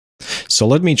So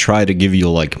let me try to give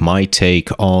you like my take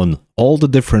on all the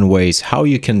different ways how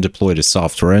you can deploy the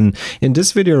software. And in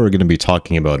this video, we're going to be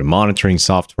talking about a monitoring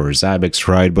software, Zabbix,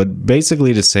 right? But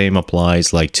basically the same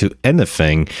applies like to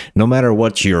anything, no matter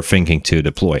what you're thinking to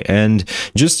deploy. And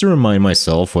just to remind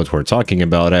myself what we're talking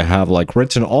about, I have like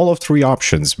written all of three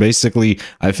options. Basically,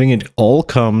 I think it all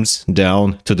comes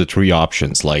down to the three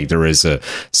options. Like there is a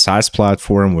SaaS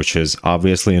platform, which is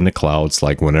obviously in the clouds,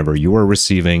 like whenever you are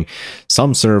receiving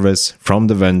some service from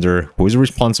the vendor who is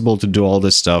responsible to do all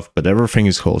this stuff, but everything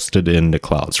is hosted in the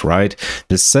clouds, right?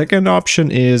 The second option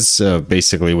is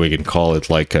basically we can call it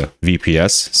like a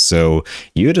VPS. So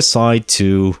you decide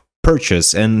to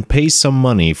purchase and pay some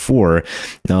money for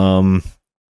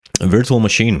a virtual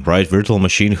machine, right? Virtual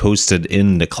machine hosted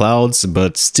in the clouds,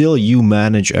 but still you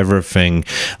manage everything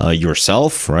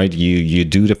yourself, right? You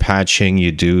do the patching,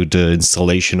 you do the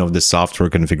installation of the software,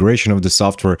 configuration of the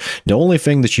software. The only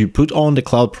thing that you put on the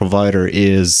cloud provider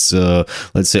is,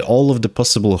 let's say, all of the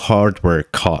possible hardware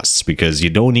costs, because you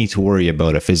don't need to worry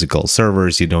about a physical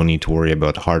servers, you don't need to worry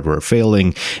about hardware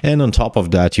failing, and on top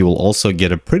of that, you will also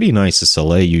get a pretty nice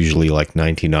SLA, usually like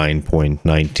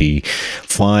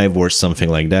 99.95 or something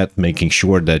like that, making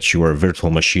sure that your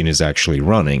virtual machine is actually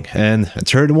running. And a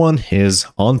third one is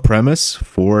on-premise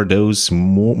for those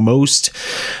most,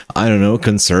 I don't know,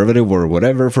 conservative or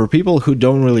whatever, for people who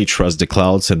don't really trust the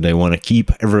clouds and they want to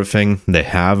keep everything they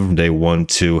have. They want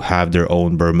to have their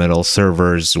own bare metal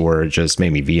servers or just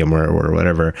maybe VMware or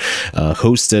whatever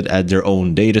hosted at their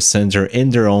own data center in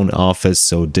their own office,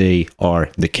 so they are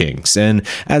the kings. And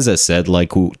as I said,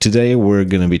 like today we're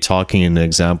going to be talking an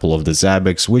example of the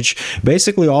Zabbix, which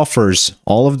basically offers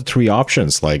all of the three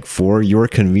options, like for your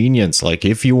convenience. Like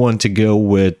if you want to go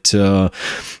with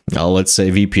let's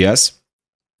say VPS,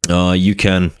 you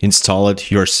can install it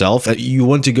yourself. You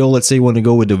want to go, let's say you want to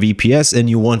go with the VPS and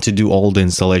you want to do all the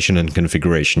installation and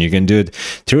configuration. You can do it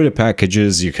through the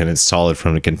packages, you can install it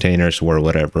from the containers or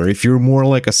whatever. If you're more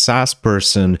like a SaaS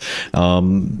person,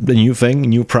 the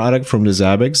new product from the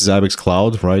Zabbix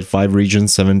Cloud, right? 5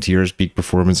 regions, 7 tiers, peak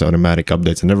performance, automatic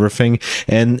updates and everything.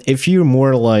 And if you're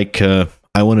more like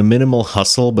I want a minimal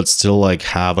hustle, but still like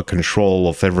have a control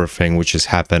of everything which is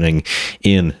happening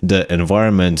in the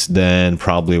environment, then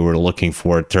probably we're looking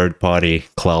for third-party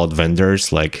cloud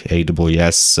vendors like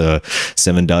AWS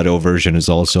 7.0 version is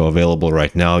also available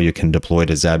right now. You can deploy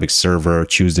the Zabbix server,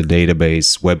 choose the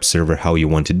database, web server, how you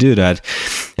want to do that.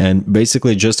 And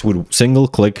basically just with single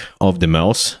click of the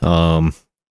mouse,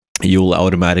 you'll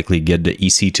automatically get the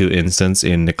EC2 instance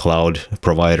in the cloud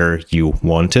provider you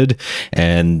wanted,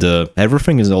 and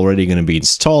everything is already going to be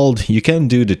installed. You can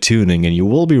do the tuning and you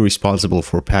will be responsible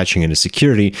for patching and the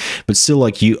security, but still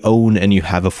like you own and you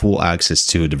have a full access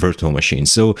to the virtual machine.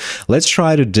 So let's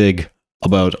try to dig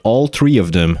about all three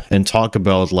of them and talk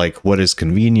about like what is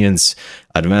convenience,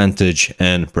 advantage,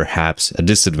 and perhaps a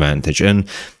disadvantage. And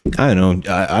I don't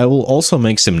know, I will also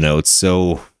make some notes.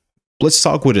 So let's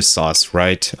talk with a SaaS,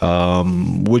 right?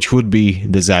 Which would be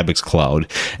the Zabbix Cloud.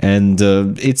 And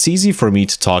it's easy for me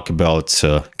to talk about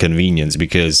convenience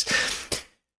because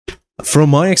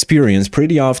from my experience,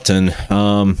 pretty often,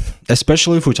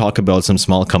 especially if we talk about some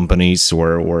small companies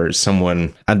or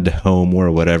someone at the home or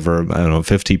whatever, I don't know,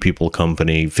 50 people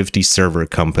company, 50 server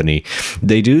company,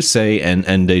 they do say,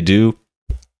 and they do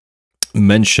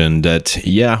mention that,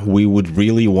 yeah, we would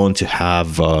really want to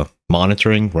have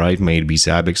monitoring, right? Maybe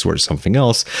Zabbix or something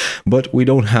else, but we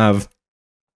don't have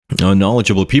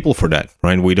knowledgeable people for that,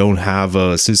 right? We don't have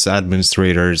sys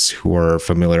administrators who are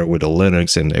familiar with the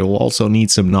Linux, and they will also need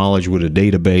some knowledge with a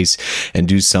database and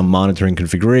do some monitoring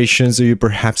configuration. So you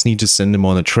perhaps need to send them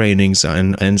on the trainings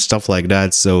and stuff like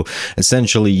that. So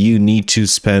essentially you need to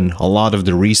spend a lot of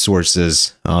the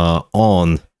resources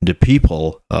on the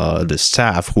people, the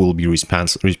staff who will be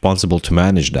responsible to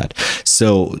manage that.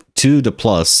 So to the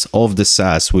plus of the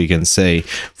SaaS, we can say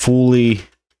fully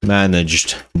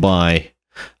managed by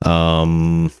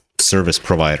service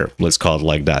provider, let's call it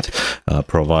like that,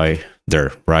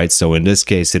 provider, right? So in this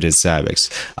case, it is Zabbix.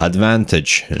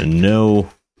 Advantage, no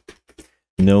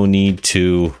need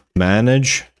to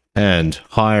manage and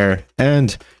hire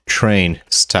and train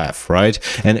staff, right?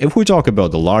 And if we talk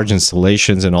about the large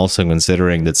installations and also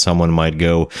considering that someone might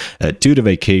go to the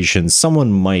vacation,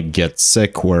 someone might get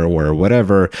sick or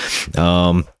whatever,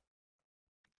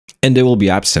 and they will be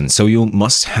absent. So you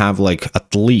must have like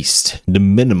at least the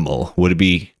minimal would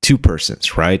be 2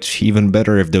 persons, right? Even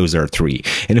better if those are 3.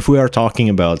 And if we are talking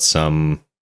about some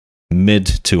mid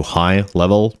to high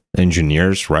level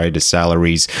engineers, right? The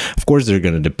salaries, of course, they're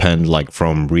going to depend like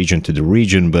from region to the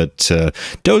region, but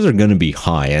those are going to be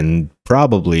high, and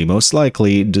probably most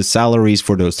likely the salaries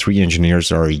for those 3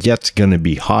 engineers are yet going to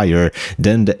be higher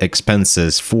than the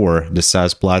expenses for the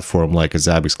SaaS platform like a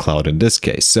Zabbix Cloud in this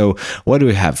case. So what do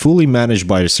we have? Fully managed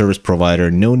by the service provider,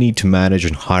 no need to manage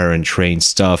and hire and train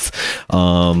stuff,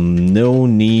 no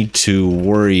need to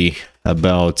worry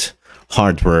about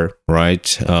hardware,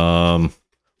 right?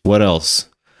 What else?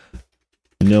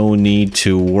 No need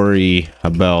to worry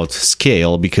about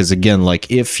scale, because again,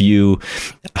 like if you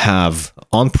have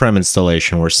on-prem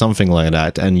installation or something like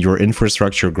that and your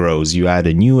infrastructure grows, you add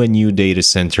a new data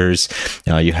centers,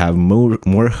 you have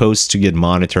more hosts to get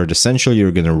monitored, essentially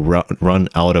you're going to run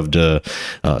out of the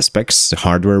specs,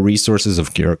 hardware resources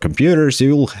of your computers.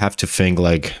 You'll have to think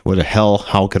like, what the hell,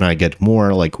 how can I get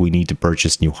more? Like we need to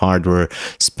purchase new hardware,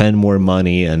 spend more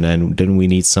money, and then we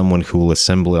need someone who will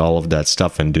assemble all of that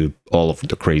stuff and do all of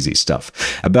the crazy stuff.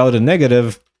 About a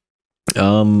negative,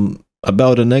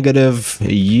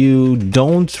 you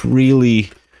don't really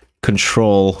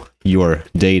control your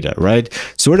data, right?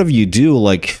 Sort of you do,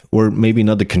 like, or maybe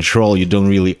not the control, you don't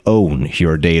really own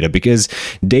your data, because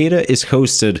data is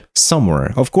hosted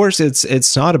somewhere. Of course,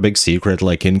 it's not a big secret,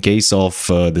 like in case of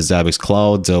the Zabbix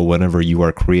Cloud, whenever you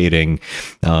are creating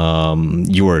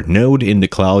your node in the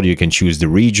cloud, you can choose the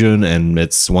region, and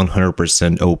it's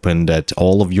 100% open that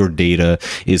all of your data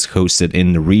is hosted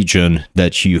in the region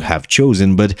that you have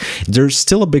chosen. But there's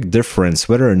still a big difference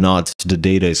whether or not the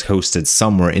data is hosted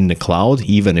somewhere in the cloud,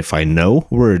 even if I know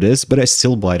where it is, but I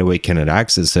still, by the way, cannot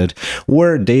access it,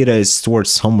 where data is stored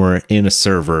somewhere in a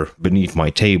server beneath my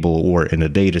table or in a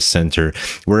data center,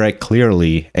 where I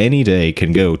clearly any day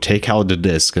can go take out the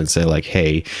disk and say like,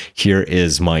 hey, here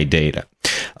is my data.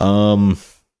 Another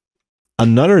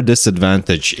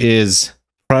disadvantage is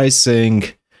pricing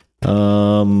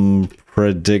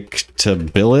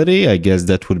predictability, I guess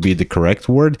that would be the correct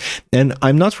word. And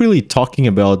I'm not really talking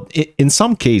about, in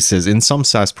some cases, in some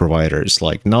SaaS providers,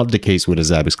 like not the case with a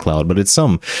Zabbix Cloud, but it's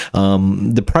some,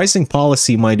 the pricing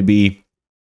policy might be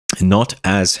not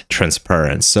as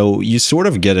transparent. So you sort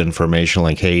of get information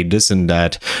like, hey, this and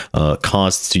that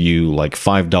costs you like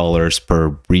 $5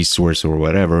 per resource or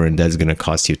whatever, and that's going to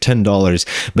cost you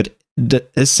 $10. But the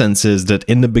essence is that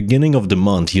in the beginning of the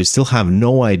month, you still have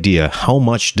no idea how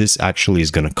much this actually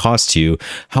is going to cost you,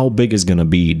 how big is going to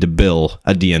be the bill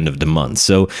at the end of the month.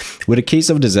 So with the case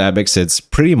of the Zabbix, it's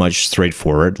pretty much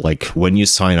straightforward. Like when you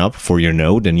sign up for your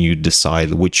node and you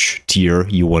decide which tier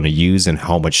you want to use and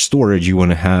how much storage you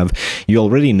want to have, you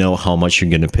already know how much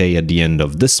you're going to pay at the end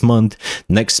of this month,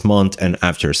 next month, and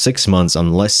after 6 months,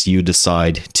 unless you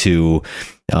decide to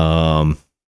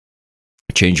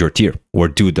change your tier or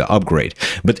do the upgrade.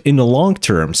 But in the long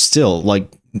term, still,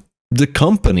 like the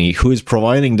company who is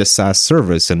providing the SaaS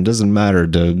service, and doesn't matter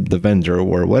the vendor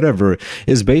or whatever,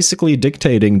 is basically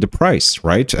dictating the price,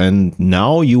 right? And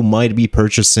now you might be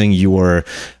purchasing your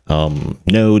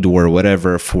node or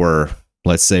whatever for,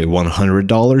 let's say,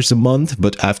 $100 a month,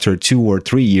 but after 2 or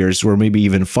 3 years, or maybe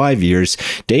even 5 years,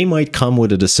 they might come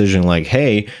with a decision like,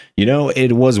 hey, you know,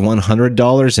 it was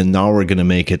 $100 and now we're going to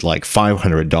make it like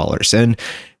 $500. And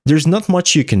there's not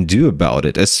much you can do about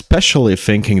it, especially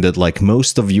thinking that like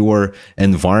most of your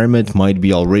environment might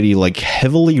be already like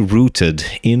heavily rooted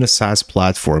in a SaaS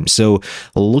platform. So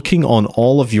looking on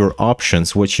all of your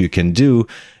options, what you can do,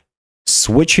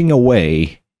 switching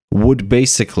away would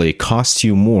basically cost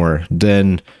you more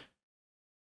than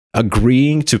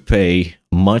agreeing to pay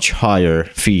much higher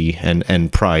fee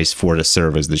and price for the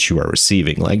service that you are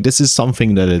receiving. Like this is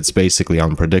something that it's basically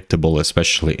unpredictable,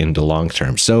 especially in the long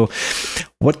term. So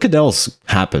what could else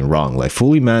happen wrong? Like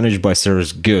fully managed by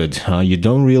service, good. You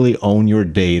don't really own your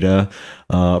data.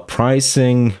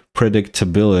 Pricing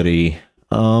predictability.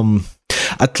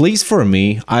 At least for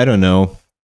me, I don't know.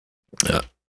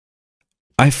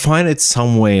 I find it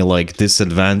some way like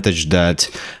disadvantage that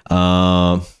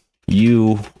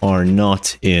you are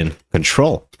not in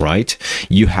control, right?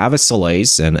 You have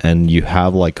SLAs and you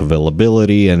have like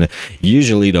availability, and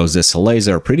usually those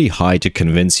SLAs are pretty high to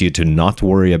convince you to not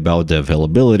worry about the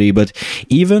availability. But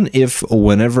even if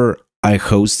whenever I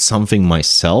host something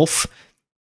myself,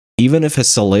 even if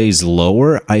SLA is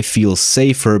lower, I feel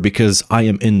safer because I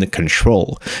am in the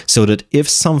control, so that if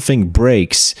something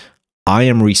breaks, I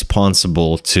am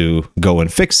responsible to go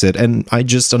and fix it. And I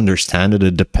just understand that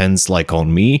it depends like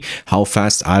on me, how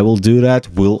fast I will do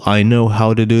that. Will I know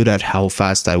how to do that? How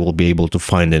fast I will be able to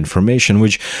find information,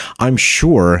 which I'm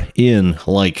sure in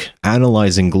like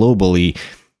analyzing globally,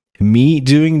 me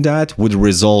doing that would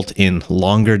result in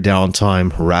longer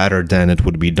downtime rather than it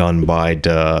would be done by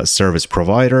the service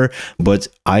provider. But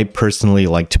I personally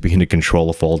like to be in control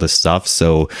of all this stuff.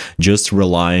 So just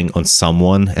relying on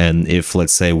someone, and if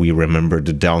let's say we remember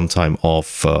the downtime of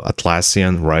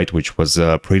Atlassian, right, which was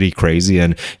pretty crazy,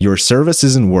 and your service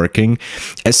isn't working,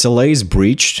 SLA is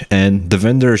breached, and the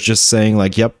vendor is just saying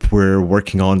like, yep, we're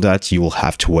working on that, you will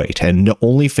have to wait. And the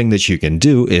only thing that you can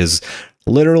do is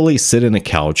literally sit in a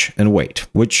couch and wait,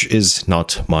 which is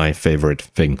not my favorite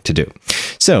thing to do.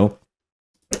 So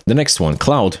the next one,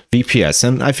 cloud VPS.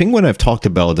 And I think when I've talked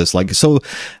about this, like, so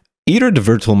either the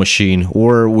virtual machine,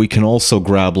 or we can also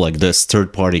grab like this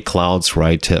third-party clouds,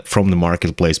 right, from the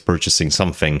marketplace, purchasing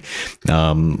something.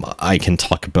 I can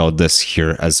talk about this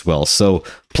here as well. So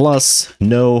plus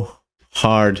no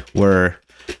hardware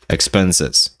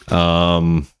expenses.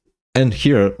 And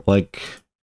here, like,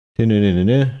 you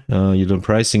do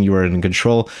pricing, you are in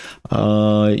control.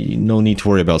 No need to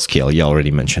worry about scale. You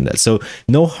already mentioned that. So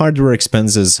no hardware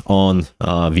expenses on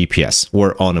VPS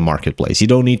or on a marketplace. You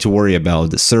don't need to worry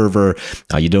about the server.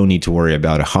 You don't need to worry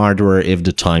about a hardware. If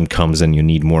the time comes and you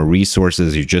need more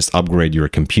resources, you just upgrade your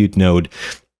compute node.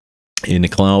 In the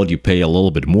cloud, you pay a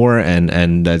little bit more,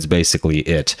 and that's basically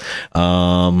it.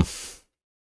 Plus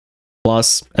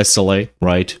SLA,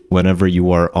 right? Whenever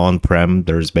you are on-prem,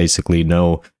 there's basically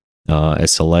no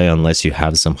SLA unless you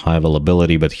have some high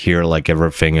availability, but here like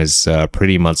everything is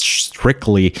pretty much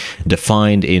strictly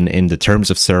defined in the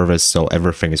terms of service, so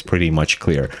everything is pretty much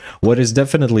clear. What is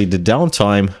definitely the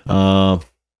downtime,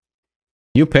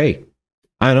 you pay.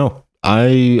 I know,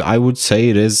 I would say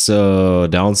it is a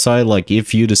downside. Like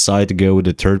if you decide to go with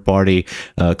the third-party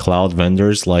cloud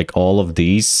vendors, like all of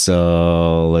these,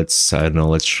 let's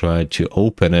try to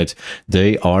open it.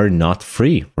 They are not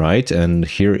free, right? And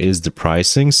here is the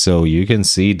pricing. So you can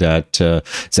see that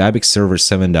Zabbix Server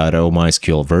 7.0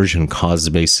 MySQL version costs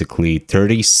basically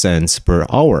 30 cents per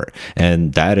hour,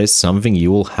 and that is something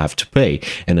you will have to pay.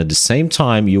 And at the same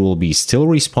time, you will be still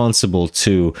responsible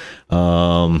to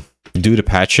do the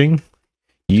patching.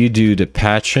 You do the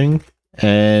patching,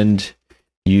 and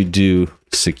you do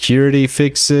security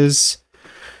fixes.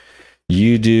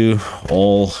 You do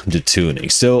all the tuning.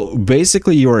 So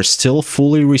basically, you are still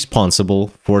fully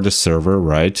responsible for the server,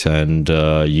 right? And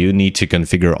you need to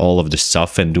configure all of the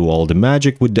stuff and do all the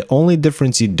magic. With the only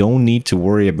difference, you don't need to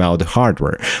worry about the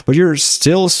hardware, but you're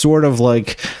still sort of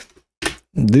like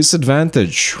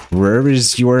disadvantage. Where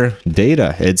is your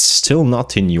data? It's still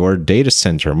not in your data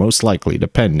center, most likely,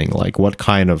 depending like what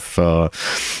kind of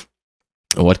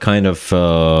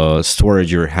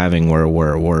storage you're having, or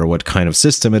what kind of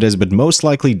system it is, but most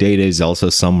likely data is also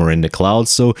somewhere in the cloud.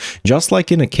 So just like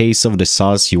in the case of the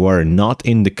SaaS, you are not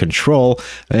in the control,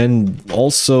 and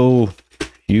also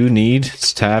you need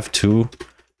staff to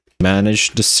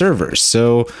manage the servers.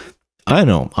 So I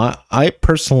know, I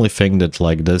personally think that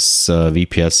like this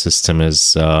VPS system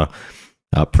is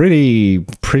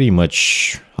pretty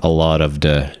much a lot of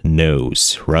the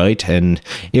no's, right? And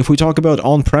if we talk about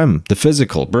on-prem, the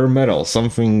physical, bare metal,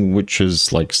 something which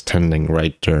is like standing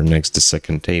right there next to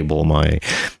second table, my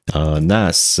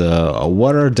NAS,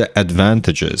 what are the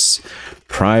advantages?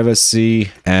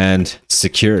 Privacy and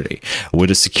security. With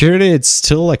the security, it's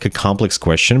still like a complex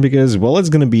question because, well, it's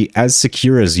going to be as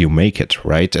secure as you make it,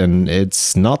 right? And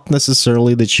it's not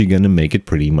necessarily that you're going to make it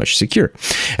pretty much secure.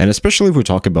 And especially if we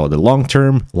talk about the long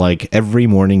term, like every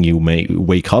morning you may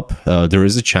wake up, there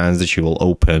is a chance that you will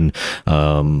open,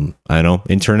 I know,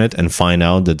 internet and find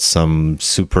out that some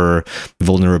super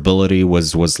vulnerability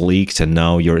was leaked, and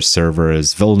now your server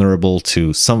is vulnerable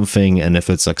to something. And if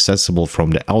it's accessible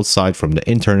from the outside, from the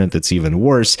internet, it's even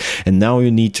worse. And now you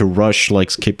need to rush,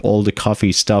 like skip all the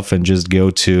coffee stuff and just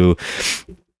go to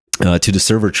the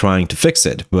server trying to fix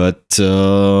it. But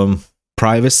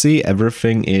privacy,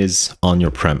 everything is on your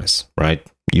premise, right?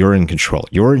 You're in control.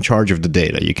 You're in charge of the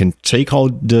data. You can take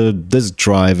out the disk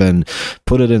drive and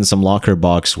put it in some locker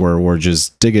box or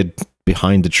just dig it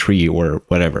behind the tree or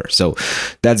whatever. So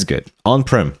that's good.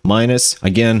 On-prem minus,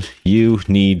 again, you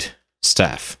need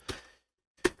staff.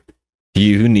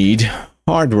 You need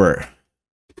hardware.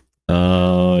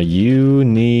 You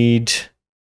need,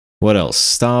 what else?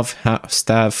 Staff,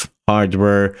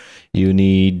 hardware. You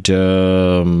need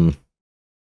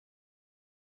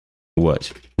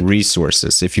what?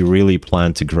 Resources if you really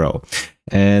plan to grow.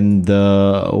 And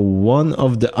one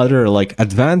of the other like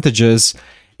advantages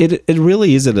it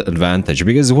really is an advantage,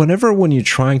 because when you're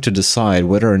trying to decide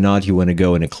whether or not you want to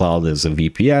go in a cloud as a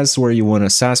VPS, or you want a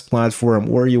SaaS platform,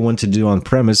 or you want to do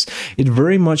on-premise, it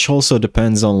very much also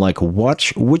depends on like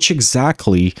which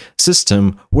exactly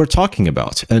system we're talking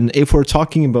about. And if we're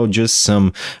talking about just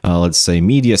some let's say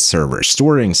media server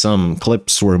storing some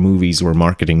clips or movies or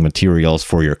marketing materials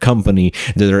for your company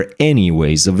that are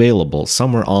anyways available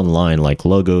somewhere online, like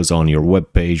logos on your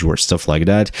web page or stuff like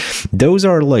that, those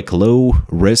are like low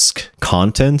risk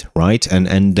content, right?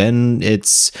 And then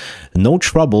it's no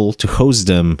trouble to host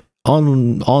them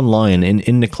online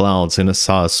in the clouds, in a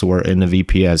SaaS or in a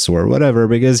VPS or whatever,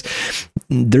 because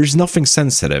there's nothing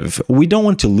sensitive. We don't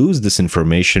want to lose this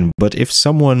information, but if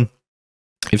someone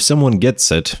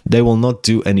gets it, they will not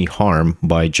do any harm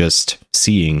by just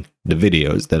seeing the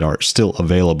videos that are still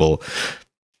available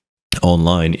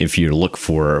online if you look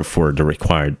for the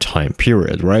required time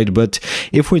period, right? But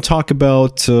if we talk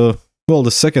about well,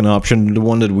 the second option, the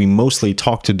one that we mostly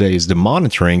talk today, is the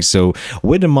monitoring. So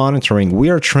with the monitoring, we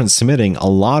are transmitting a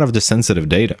lot of the sensitive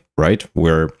data, right?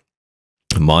 We're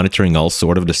monitoring all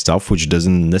sort of the stuff which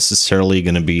doesn't necessarily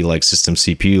going to be like system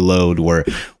CPU load or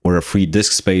a free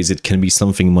disk space. It can be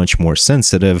something much more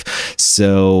sensitive.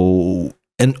 So,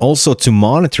 and also to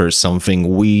monitor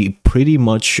something, we pretty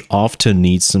much often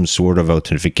need some sort of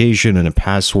authentication and a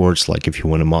passwords. Like if you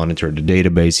want to monitor the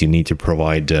database, you need to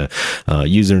provide the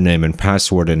username and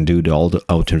password and do all the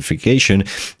authentication.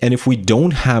 And if we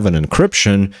don't have an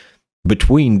encryption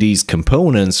between these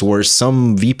components or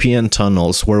some VPN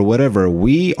tunnels or whatever,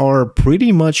 we are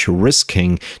pretty much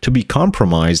risking to be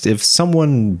compromised if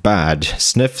someone bad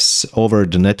sniffs over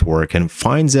the network and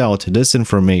finds out this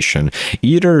information,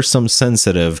 either some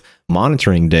sensitive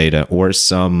monitoring data or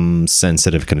some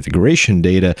sensitive configuration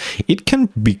data. It can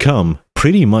become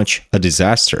pretty much a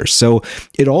disaster. So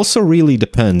it also really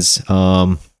depends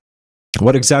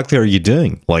what exactly are you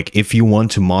doing? Like if you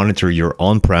want to monitor your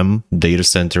on-prem data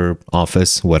center,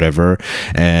 office, whatever,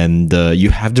 and you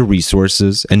have the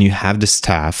resources and you have the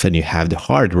staff and you have the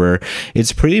hardware,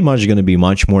 it's pretty much going to be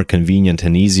much more convenient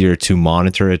and easier to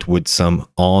monitor it with some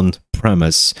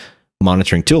on-premise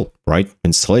monitoring tool, right?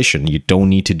 Installation. You don't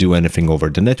need to do anything over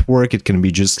the network. It can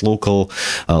be just local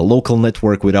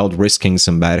network without risking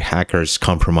some bad hackers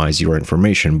compromise your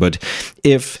information. But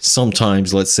if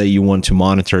sometimes, let's say you want to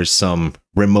monitor some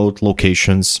remote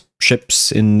locations,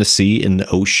 ships in the sea, in the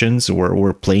oceans,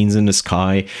 or planes in the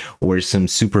sky, or some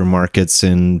supermarkets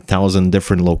in 1,000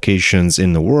 different locations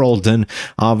in the world, then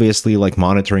obviously like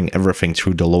monitoring everything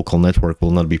through the local network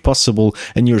will not be possible,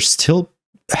 and you're still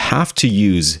have to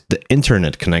use the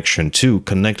internet connection to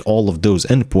connect all of those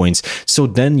endpoints. So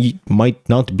then you might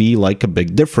not be like a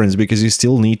big difference because you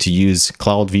still need to use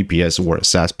cloud VPS or a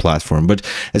SaaS platform. But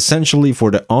essentially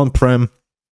for the on-prem,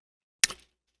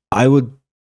 I would,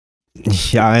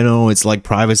 yeah, I know it's like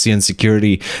privacy and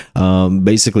security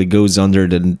basically goes under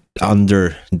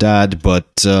that,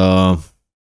 but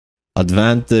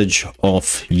advantage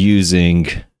of using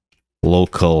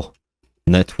local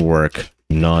network,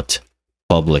 not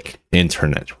public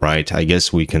internet, right? I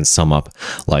guess we can sum up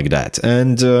like that.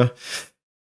 And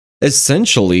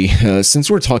essentially, since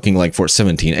we're talking like for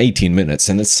 17-18 minutes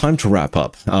and it's time to wrap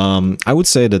up, I would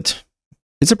say that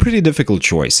it's a pretty difficult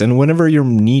choice, and whenever you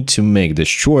need to make this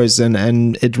choice,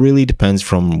 and it really depends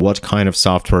from what kind of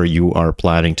software you are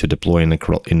planning to deploy in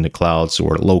the clouds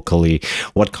or locally,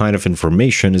 what kind of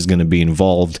information is going to be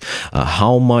involved,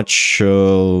 how much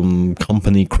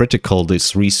company critical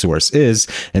this resource is,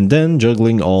 and then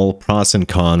juggling all pros and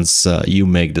cons, you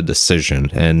make the decision.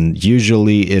 And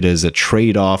usually it is a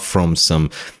trade-off from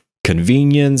some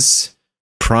convenience,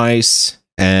 price,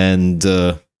 and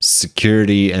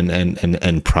security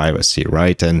and privacy,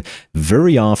 right? And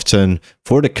very often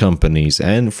for the companies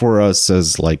and for us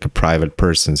as like private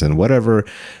persons and whatever,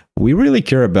 we really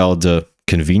care about the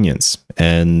convenience,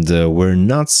 and we're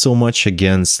not so much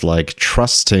against like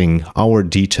trusting our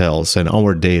details and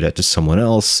our data to someone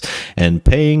else and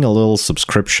paying a little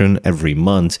subscription every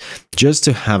month just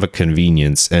to have a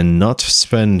convenience and not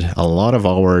spend a lot of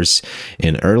hours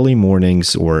in early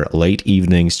mornings or late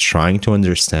evenings trying to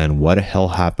understand what the hell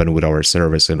happened with our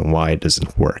service and why it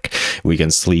doesn't work. We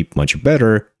can sleep much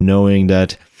better knowing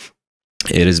that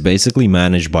it is basically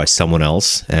managed by someone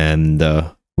else, and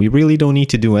we really don't need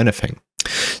to do anything.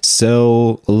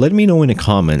 So let me know in the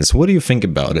comments, what do you think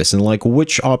about this, and like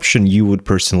which option you would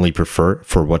personally prefer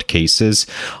for what cases.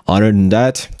 Other than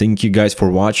that, thank you guys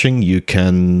for watching. You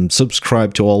can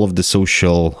subscribe to all of the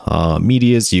social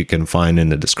medias you can find in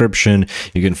the description.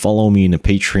 You can follow me in a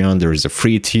Patreon. There is a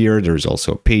free tier, there's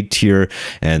also a paid tier,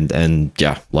 and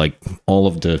yeah, like all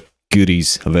of the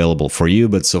goodies available for you.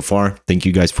 But so far, thank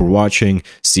you guys for watching.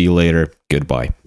 See you later. Goodbye.